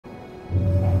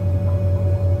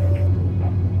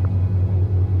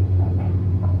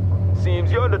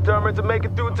Seems you're determined to make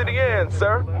it through to the end,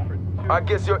 sir. I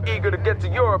guess you're eager to get to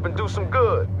Europe and do some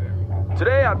good.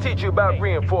 Today I'll teach you about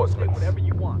reinforcements.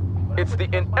 It's the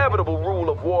inevitable rule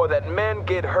of war that men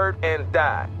get hurt and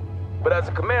die. But as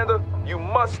a commander, you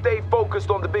must stay focused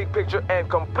on the big picture and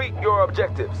complete your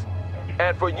objectives.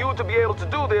 And for you to be able to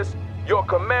do this, your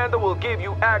commander will give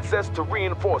you access to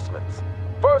reinforcements.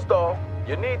 First off,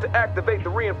 you need to activate the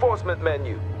reinforcement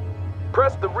menu.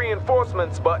 Press the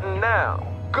reinforcements button now.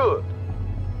 Good.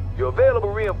 Your available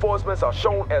reinforcements are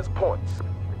shown as points.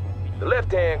 The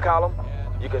left-hand column,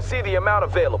 you can see the amount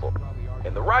available.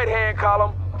 In the right-hand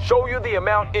column, show you the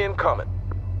amount incoming.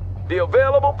 The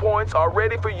available points are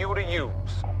ready for you to use.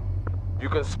 You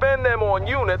can spend them on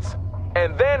units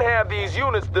and then have these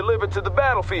units delivered to the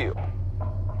battlefield.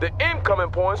 The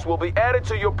incoming points will be added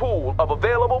to your pool of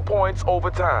available points over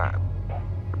time.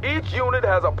 Each unit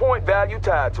has a point value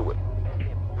tied to it.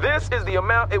 This is the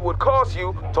amount it would cost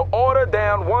you to order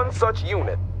down one such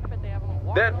unit.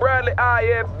 That Bradley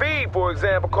IFV, for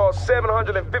example, costs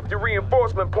 750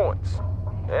 reinforcement points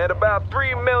and about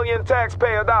 3 million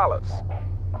taxpayer dollars.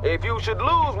 If you should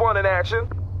lose one in action,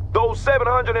 those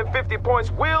 750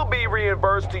 points will be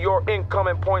reimbursed to your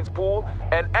incoming points pool,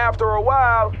 and after a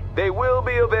while, they will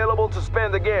be available to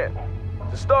spend again.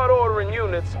 To start ordering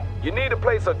units, you need to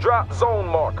place a drop zone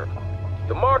marker.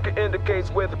 The marker indicates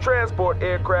where the transport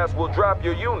aircrafts will drop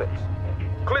your units.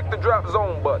 Click the drop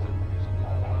zone button.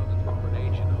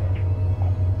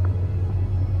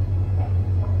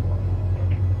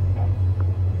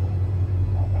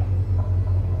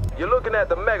 You're looking at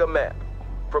the mega map.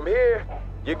 From here,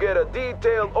 you get a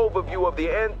detailed overview of the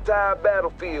entire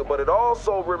battlefield, but it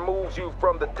also removes you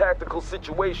from the tactical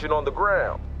situation on the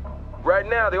ground. Right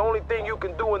now, the only thing you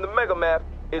can do in the mega map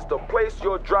is to place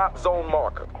your drop zone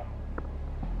marker.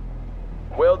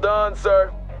 Well done,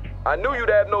 sir. I knew you'd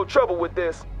have no trouble with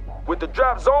this. With the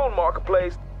drop zone marker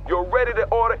placed, you're ready to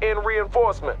order in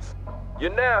reinforcements. You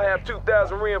now have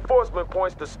 2,000 reinforcement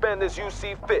points to spend as you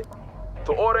see fit.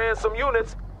 To order in some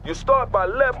units, you start by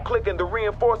left-clicking the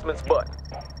reinforcements button.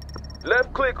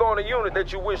 Left-click on a unit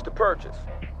that you wish to purchase.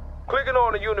 Clicking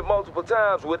on a unit multiple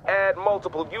times would add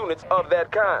multiple units of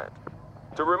that kind.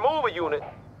 To remove a unit,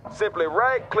 simply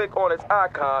right-click on its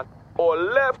icon or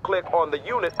left-click on the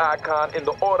unit icon in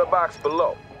the order box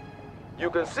below. You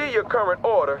can see your current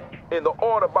order in the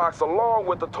order box along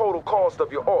with the total cost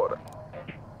of your order.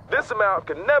 This amount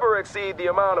can never exceed the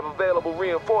amount of available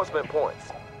reinforcement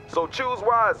points, so choose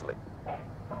wisely.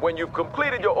 When you've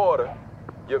completed your order,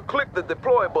 you click the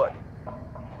deploy button.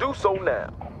 Do so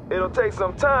now. It'll take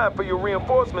some time for your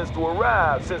reinforcements to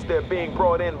arrive since they're being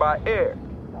brought in by air.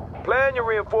 Plan your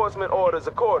reinforcement orders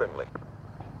accordingly.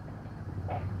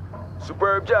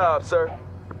 Superb job, sir.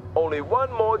 Only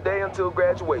one more day until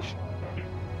graduation.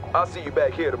 I'll see you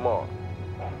back here tomorrow.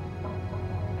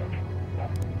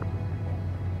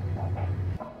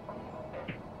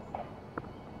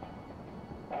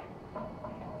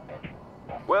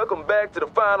 Welcome back to the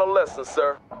final lesson,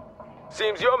 sir.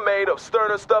 Seems you're made of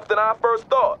sterner stuff than I first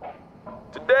thought.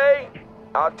 Today,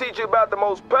 I'll teach you about the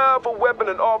most powerful weapon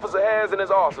an officer has in his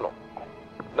arsenal.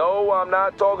 No, I'm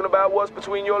not talking about what's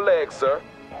between your legs, sir.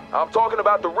 I'm talking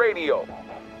about the radio.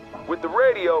 With the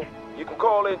radio, you can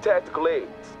call in tactical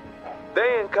aids.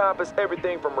 They encompass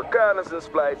everything from reconnaissance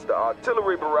flights to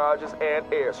artillery barrages and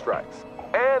airstrikes.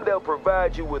 And they'll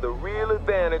provide you with a real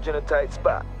advantage in a tight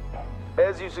spot.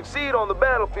 As you succeed on the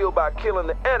battlefield by killing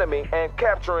the enemy and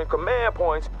capturing command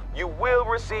points, you will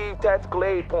receive tactical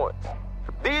aid points.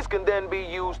 These can then be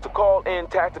used to call in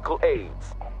tactical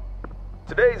aids.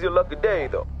 Today's your lucky day,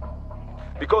 though,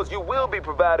 because you will be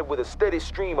provided with a steady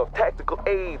stream of tactical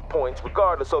aid points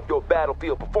regardless of your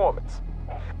battlefield performance.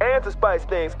 And to spice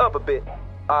things up a bit,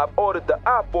 I've ordered the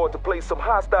I-4 to place some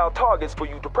hostile targets for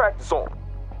you to practice on.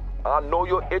 I know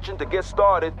you're itching to get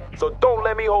started, so don't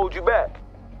let me hold you back.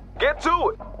 Get to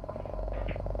it!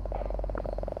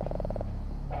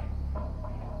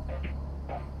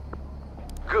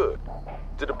 Good.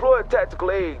 To deploy a tactical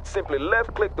aid, simply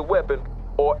left-click the weapon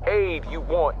or aid you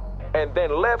want, and then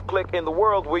left-click in the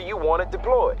world where you want it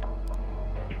deployed.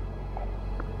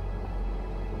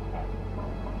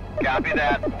 Copy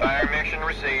that. Fire mission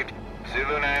received.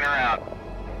 Zulu 9 are out.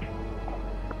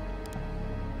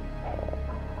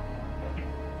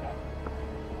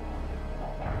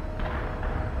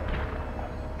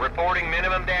 Reporting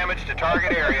minimum damage to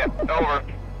target area. Over.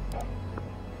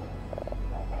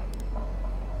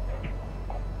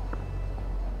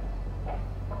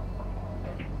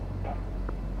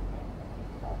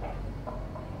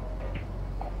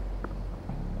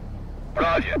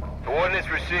 Roger. Coordinates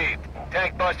received.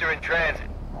 Tank buster in transit.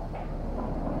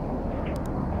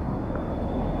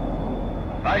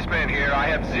 Iceman here. I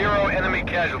have 0 enemy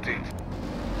casualties.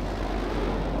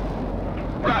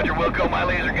 Roger, Wilco. My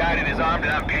laser guided is armed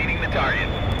and I'm painting the target.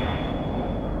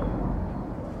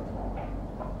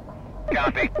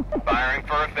 Copy. Firing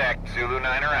for effect. Zulu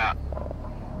 9 are out.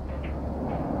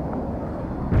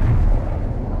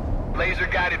 Laser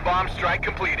guided bomb strike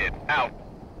completed. Out.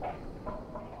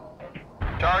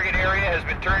 Target area has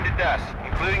been turned to dust,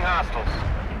 including hostiles.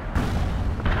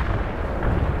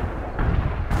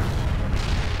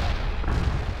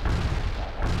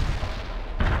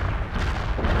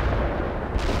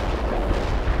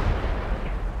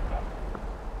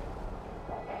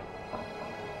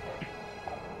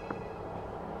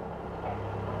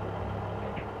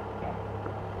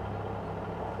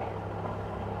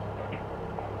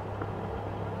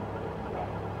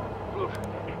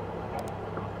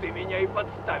 Ты меня и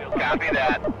подставил. Copy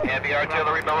that. Heavy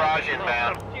artillery barrage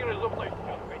inbound.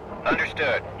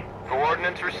 Understood.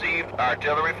 Coordinates received.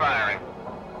 Artillery firing.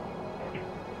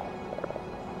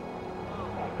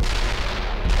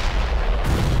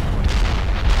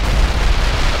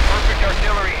 A perfect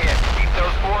artillery hit. Keep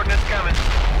those coordinates coming.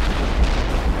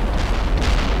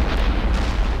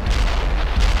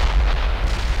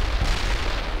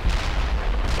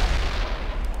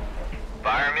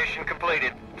 Fire mission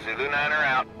completed. Zulu 9 are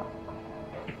out.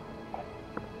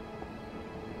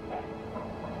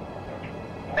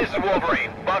 This is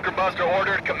Wolverine. Bunker Buster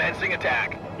ordered, commencing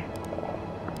attack.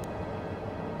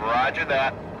 Roger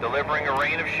that. Delivering a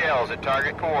rain of shells at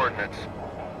target coordinates.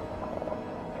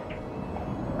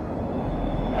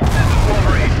 This is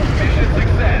Wolverine. Mission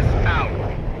success. Out.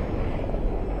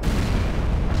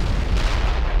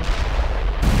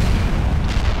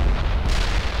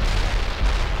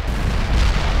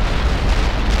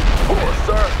 Poor,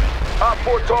 sir. Our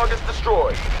 4 targets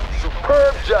destroyed.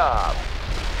 Superb job.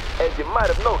 As you might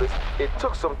have noticed, it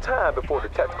took some time before the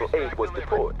tactical aid was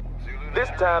deployed. This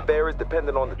time varies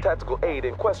depending on the tactical aid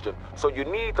in question, so you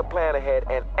need to plan ahead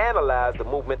and analyze the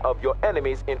movement of your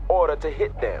enemies in order to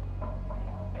hit them.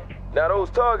 Now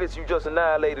those targets you just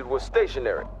annihilated were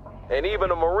stationary, and even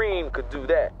a Marine could do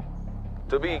that.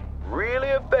 To be really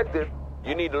effective,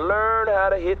 you need to learn how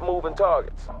to hit moving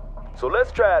targets. So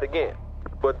let's try it again,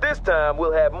 but this time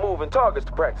we'll have moving targets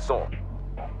to practice on.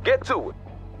 Get to it.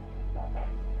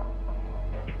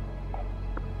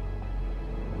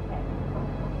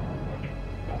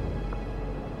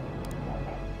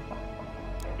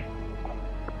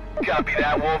 Copy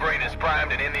that. Wolverine is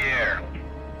primed and in the air.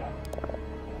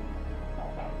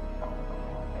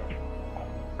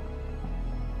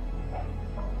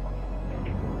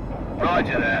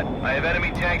 Roger that. I have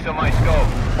enemy tanks on my scope.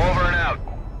 Over and out.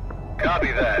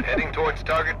 Copy that. Heading towards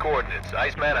target coordinates.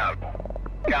 Iceman out.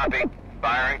 Copy.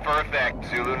 Firing for effect.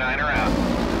 Zulu 9 are out.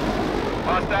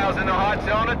 Hostiles in the hot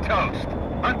zone are toast.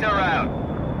 Hunter out.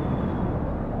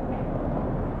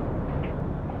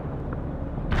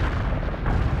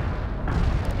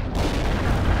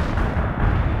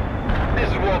 This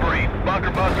is Wolverine.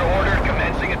 Bunker Buster ordered,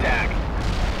 commencing attack.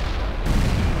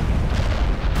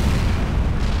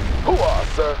 Hoo-ah,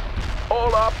 sir.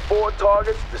 All our 4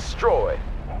 targets destroyed.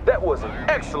 That was an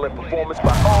excellent performance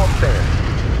by all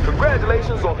standards.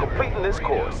 Congratulations on completing this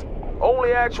course.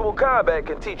 Only actual combat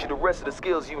can teach you the rest of the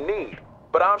skills you need,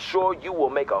 but I'm sure you will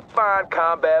make a fine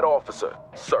combat officer,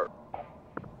 sir.